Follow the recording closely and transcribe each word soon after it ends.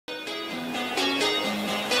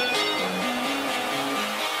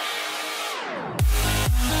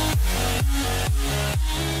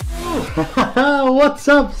What's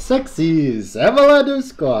up, sexies? SamDaDude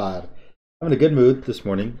squad. I'm in a good mood this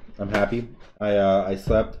morning. I'm happy. I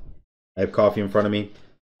slept. I have coffee in front of me.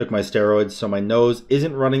 Took my steroids, so my nose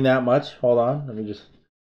isn't running that much. Hold on, let me just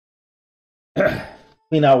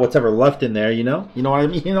clean out what's ever left in there. You know what I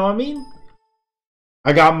mean. You know what I mean.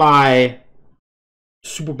 I got my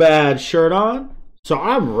super bad shirt on, so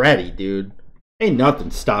I'm ready, dude. Ain't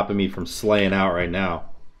nothing stopping me from slaying out right now.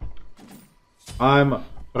 I'm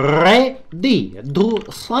ready to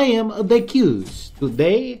slam the Qais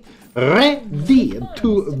today. Ready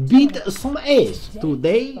to beat some ass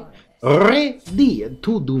today. Ready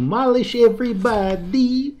to demolish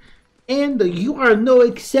everybody. And you are no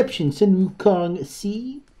exception, Sun Wukong.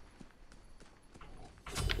 See?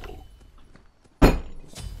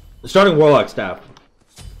 Starting Warlock Staff.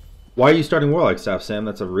 Why are you starting Warlock Staff, Sam?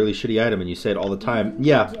 That's a really shitty item and you say it all the time.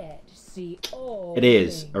 Yeah, it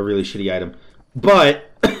is a really shitty item. But,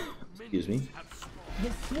 excuse me,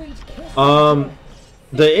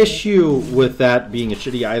 the issue with that being a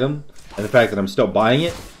shitty item, and the fact that I'm still buying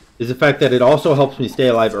it, is the fact that it also helps me stay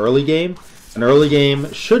alive early game. And early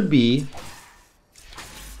game should be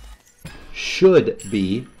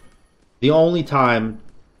the only time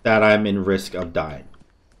that I'm in risk of dying.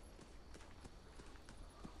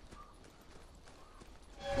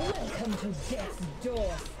 Welcome to death's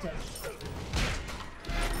doorstep.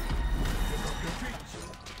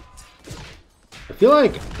 I feel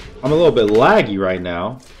like I'm a little bit laggy right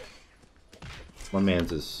now. My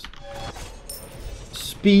man's is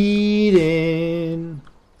speeding.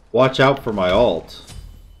 Watch out for my ult.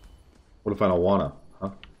 What if I don't wanna?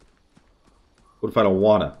 Huh? What if I don't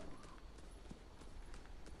wanna?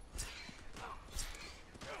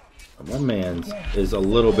 My man's is a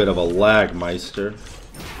little bit of a lag meister.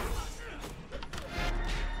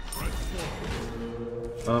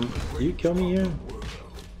 Can you kill me here?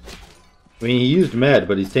 I mean, he used med,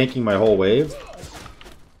 but he's tanking my whole wave.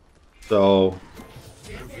 So,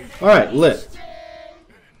 alright, lit.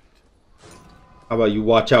 How about you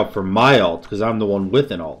watch out for my ult, because I'm the one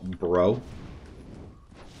with an ult, bro.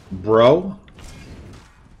 Bro?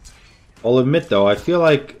 I'll admit, though, I feel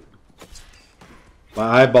like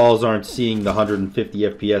my eyeballs aren't seeing the 150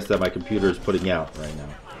 FPS that my computer is putting out right now.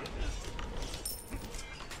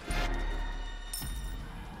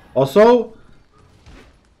 Also,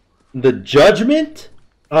 the judgment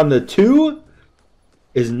on the 2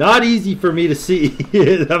 is not easy for me to see.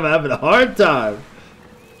 I'm having a hard time.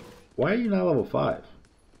 Why are you not level 5?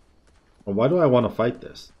 Or why do I want to fight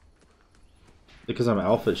this? Because I'm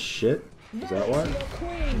alpha as shit? Is that why?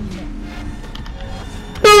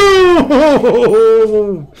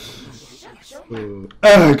 Boom!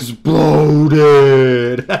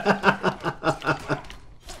 Exploded!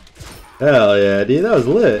 Hell yeah, dude, that was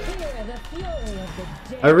lit.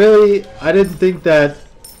 I didn't think that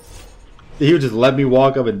he would just let me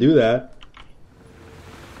walk up and do that.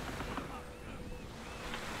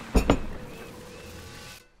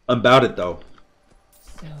 I'm about it, though.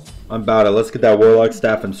 I'm about it. Let's get that Warlock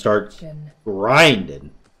Staff and start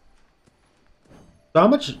grinding. So how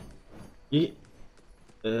much? You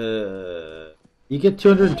get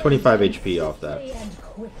 225 HP off that. I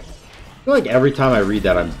feel like every time I read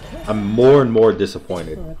that, I'm more and more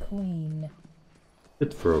disappointed.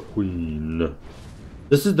 Fit for a queen.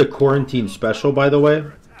 This is the quarantine special, by the way.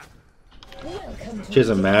 She has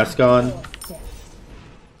a mask on.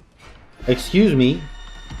 Excuse me,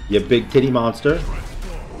 you big titty monster.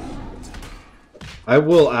 I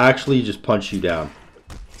will actually just punch you down.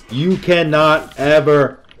 You cannot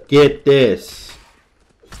ever get this.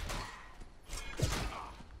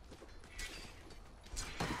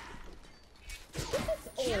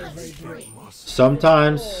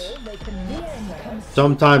 Sometimes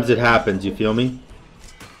it happens, you feel me?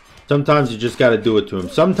 Sometimes you just gotta do it to him.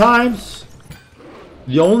 Sometimes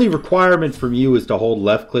the only requirement from you is to hold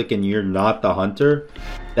left click and you're not the hunter.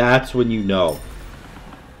 That's when you know.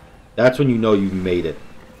 That's when you know you've made it.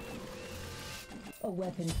 A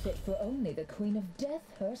weapon fit for only the Queen of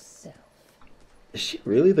Death herself. Is she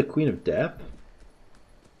really the Queen of Death?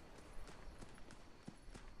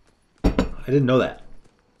 I didn't know that.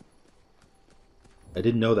 I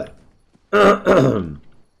didn't know that.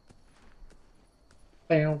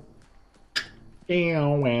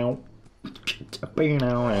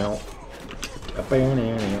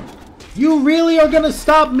 You really are gonna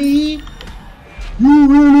stop me? You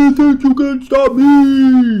really think you can stop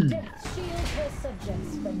me? Death shield her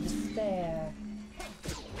subjects from despair.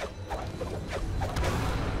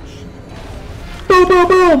 Boom, boom,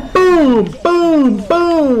 boom, boom, boom,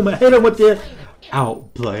 boom. I hit him with the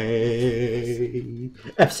outplay.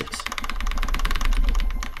 F6.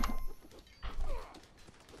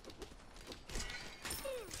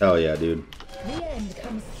 Hell yeah, dude. The end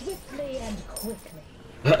comes swiftly and quickly.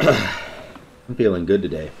 I'm feeling good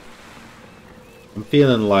today. I'm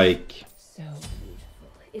feeling like... So beautiful.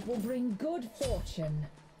 It will bring good fortune.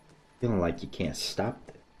 Feeling like you can't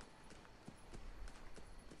stop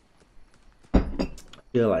it.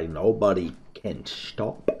 Feel like nobody can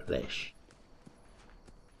stop this.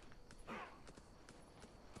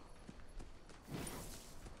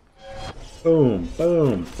 Boom,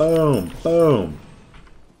 boom, boom, boom.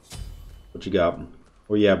 What you got?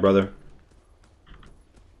 Where you at, brother?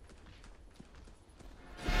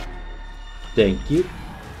 Thank you.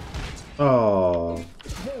 Oh.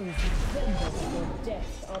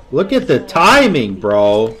 Look at the timing,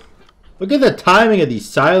 bro. Look at the timing of these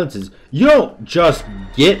silences. You don't just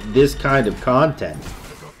get this kind of content.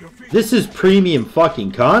 This is premium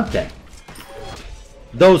fucking content.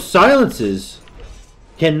 Those silences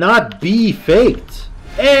cannot be faked.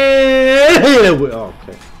 Hey! Oh,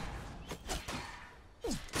 okay.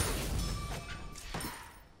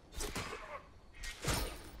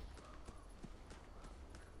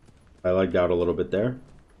 I lagged out a little bit there.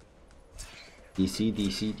 DC,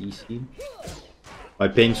 DC, DC. My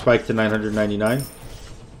ping spiked to 999.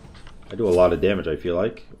 I do a lot of damage, I feel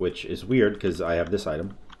like, which is weird because I have this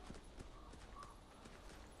item.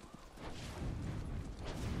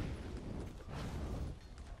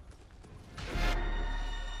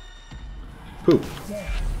 Poop.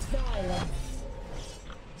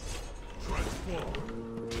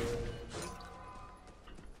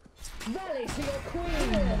 Rally to your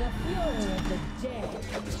queen, the fury of the dead.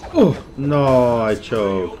 Oh no, I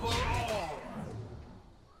choked.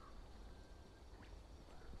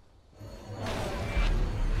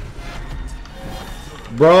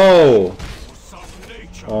 Bro!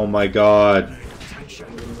 Oh my god.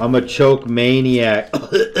 I'm a choke maniac.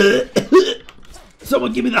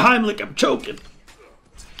 Someone give me the Heimlich, I'm choking.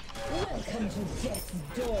 Welcome to death's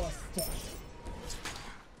doorstep.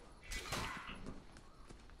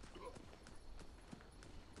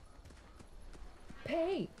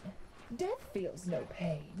 Pain. Death feels no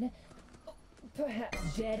pain.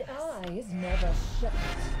 Perhaps dead eyes never shut.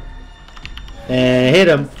 And hit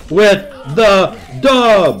him with the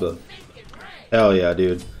dub. Hell yeah,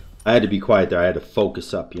 dude. I had to be quiet there. I had to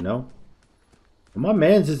focus up, you know? My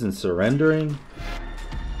man's isn't surrendering.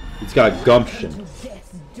 He's got gumption.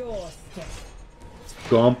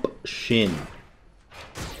 Gumption.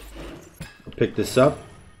 I'll pick this up.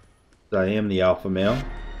 I am the alpha male.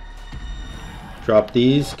 Drop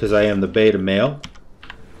these because I am the beta male.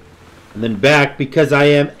 And then back because I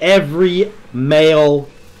am every male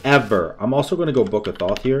ever. I'm also going to go Book of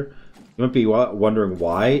Thoth here. You might be wondering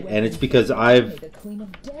why, and it's because I've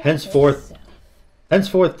henceforth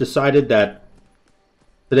decided that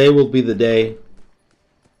today will be the day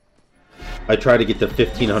I try to get to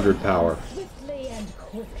 1500 power.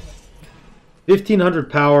 1500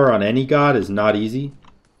 power on any god is not easy.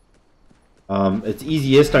 It's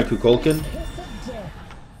easiest on Kukulkan.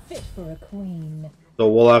 So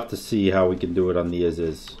we'll have to see how we can do it on the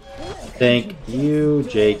Is. Thank you,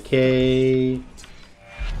 JK.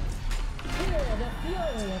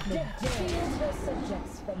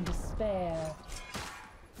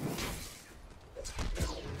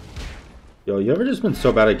 Yo, you ever just been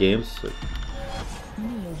so bad at games?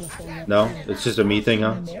 No? It's just a me thing,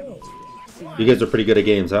 huh? You guys are pretty good at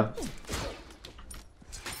games, huh?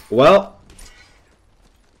 Well,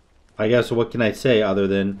 I guess what can I say other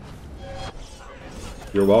than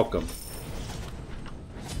you're welcome.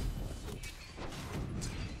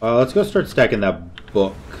 Let's go start stacking that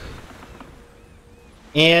book.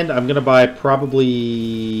 And I'm gonna buy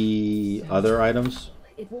probably other items.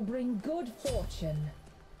 It will bring good fortune.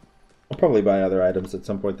 I'll probably buy other items at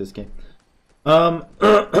some point this game. What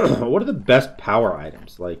are the best power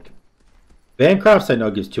items? Like, Bancrofts I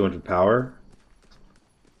know gives 200 power.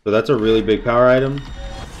 So that's a really big power item.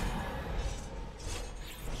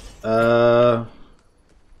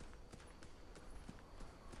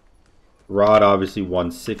 Rod obviously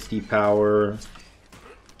 160 power.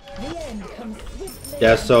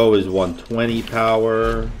 Deso is 120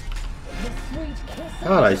 power.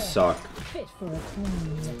 God, I suck.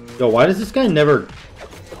 Yo, why does this guy never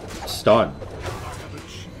stun?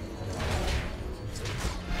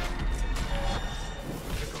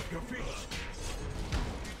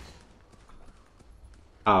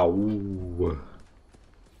 Ow.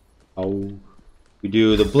 Oh. We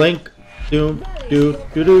do the blink. Do do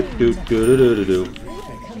do do do do do do do.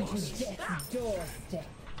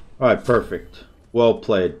 Alright, perfect. Well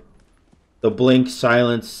played. The blink,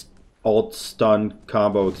 silence, alt, stun,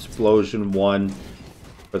 combo, explosion 1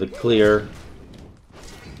 for the clear.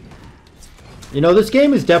 You know, this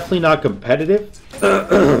game is definitely not competitive.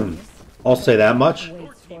 I'll say that much.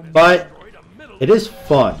 But it is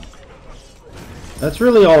fun. That's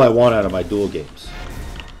really all I want out of my duel games.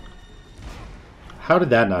 How did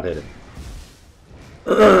that not hit it?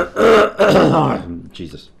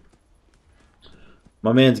 Jesus.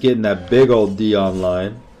 My man's getting that big old D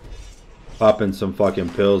online. Popping some fucking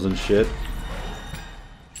pills and shit.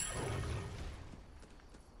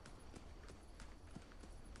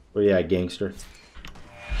 Where you at, gangster?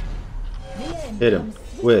 Hit him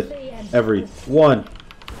with every one.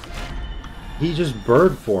 He just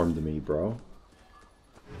bird formed me, bro.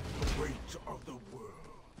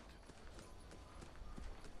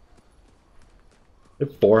 I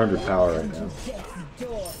have 400 power right now.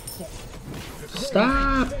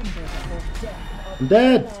 Stop! I'm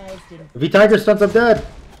dead! If he tiger stunts, I'm dead!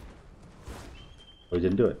 Oh, he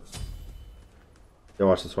didn't do it. Yo,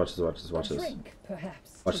 watch this, watch this, watch this, watch this.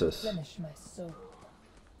 Watch this.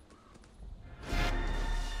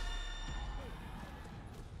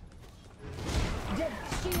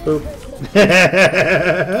 Boop.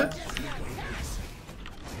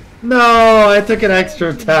 No, I took an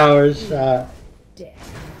extra tower shot.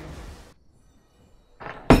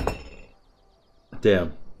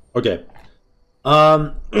 Damn. Okay.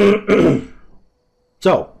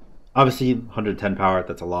 So, obviously 110 power,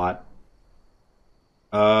 that's a lot.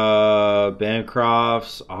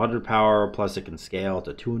 Bancroft's 100 power plus it can scale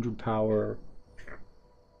to 200 power.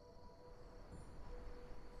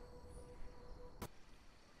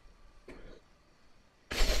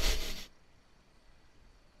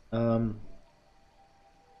 Um,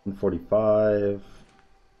 145.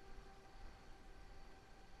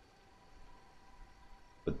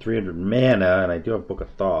 But 300 mana, and I do have Book of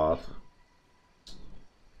Thoth.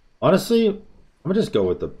 Honestly, I'm gonna just go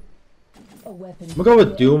with the. I'm gonna go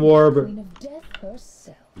with Doom Orb.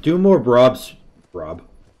 Doom Orb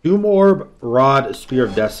Doom Orb Rod Spear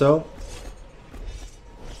of Deso.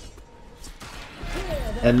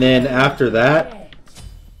 And then after that,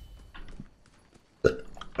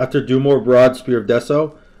 after Doom Orb Rod Spear of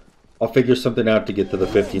Deso, I'll figure something out to get to the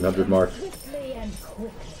 1500 mark.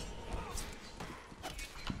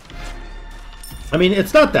 I mean,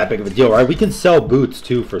 it's not that big of a deal, right? We can sell boots,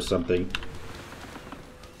 too, for something.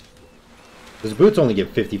 Because boots only get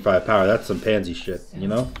 55 power. That's some pansy shit, you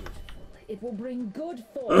know? It will bring good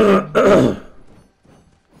fortune.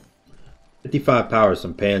 55 power is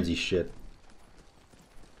some pansy shit.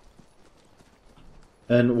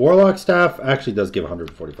 And Warlock Staff actually does give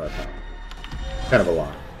 145 power. Kind of a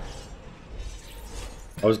lot.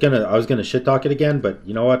 I was gonna shit talk it again, but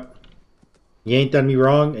you know what? You ain't done me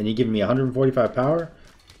wrong, and you giving me 145 power?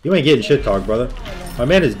 You ain't getting shit talk, brother. My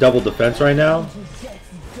man is double defense right now.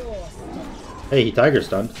 Hey, he tiger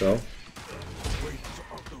stunned, so.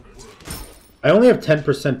 I only have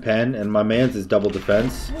 10% pen, and my man's is double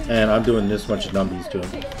defense, and I'm doing this much numbies to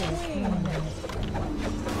him.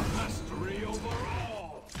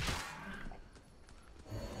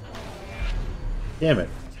 Damn it.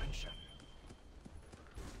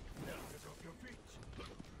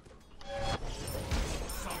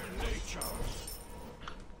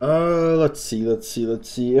 Let's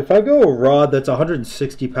see. If I go a rod that's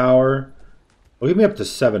 160 power, will give me up to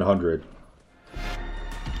 700.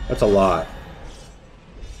 That's a lot.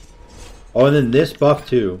 Oh, and then this buff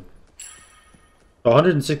too. So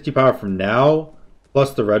 160 power from now,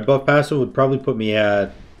 plus the red buff passive would probably put me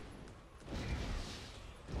at,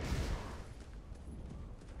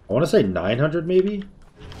 I want to say 900 maybe?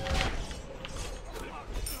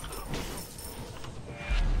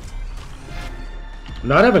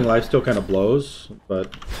 Not having life still kind of blows,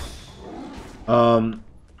 but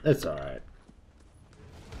it's alright.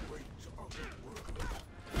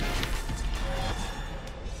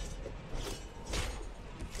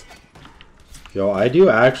 Yo, I do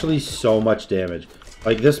actually so much damage.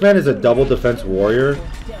 Like, this man is a double defense warrior,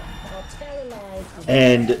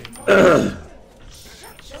 and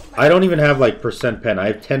I don't even have like percent pen. I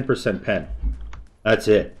have 10% pen. That's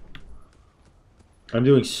it. I'm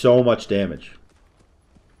doing so much damage.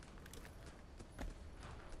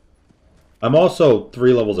 I'm also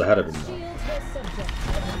 3 levels ahead of him now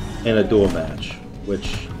in a duel match,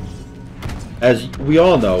 which, as we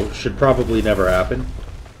all know, should probably never happen.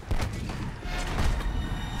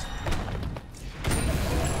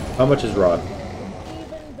 How much is Rod?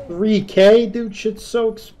 3K? Dude, shit's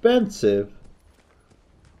so expensive.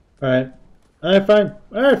 Alright. Alright, fine.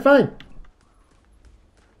 Alright, fine.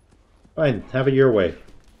 Fine, have it your way.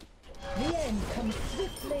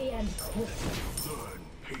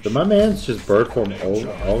 Did my man's just bird form?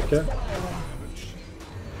 Oh, okay.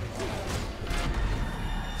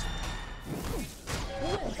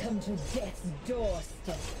 to death's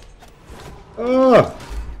doorstep. Oh!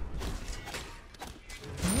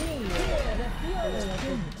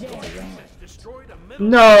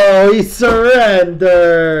 No, he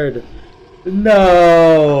surrendered!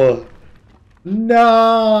 No! No!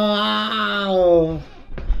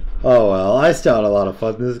 Oh well, I still had a lot of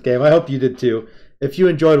fun in this game. I hope you did too. If you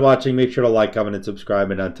enjoyed watching, make sure to like, comment, and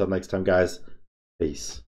subscribe. And until next time, guys,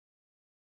 peace.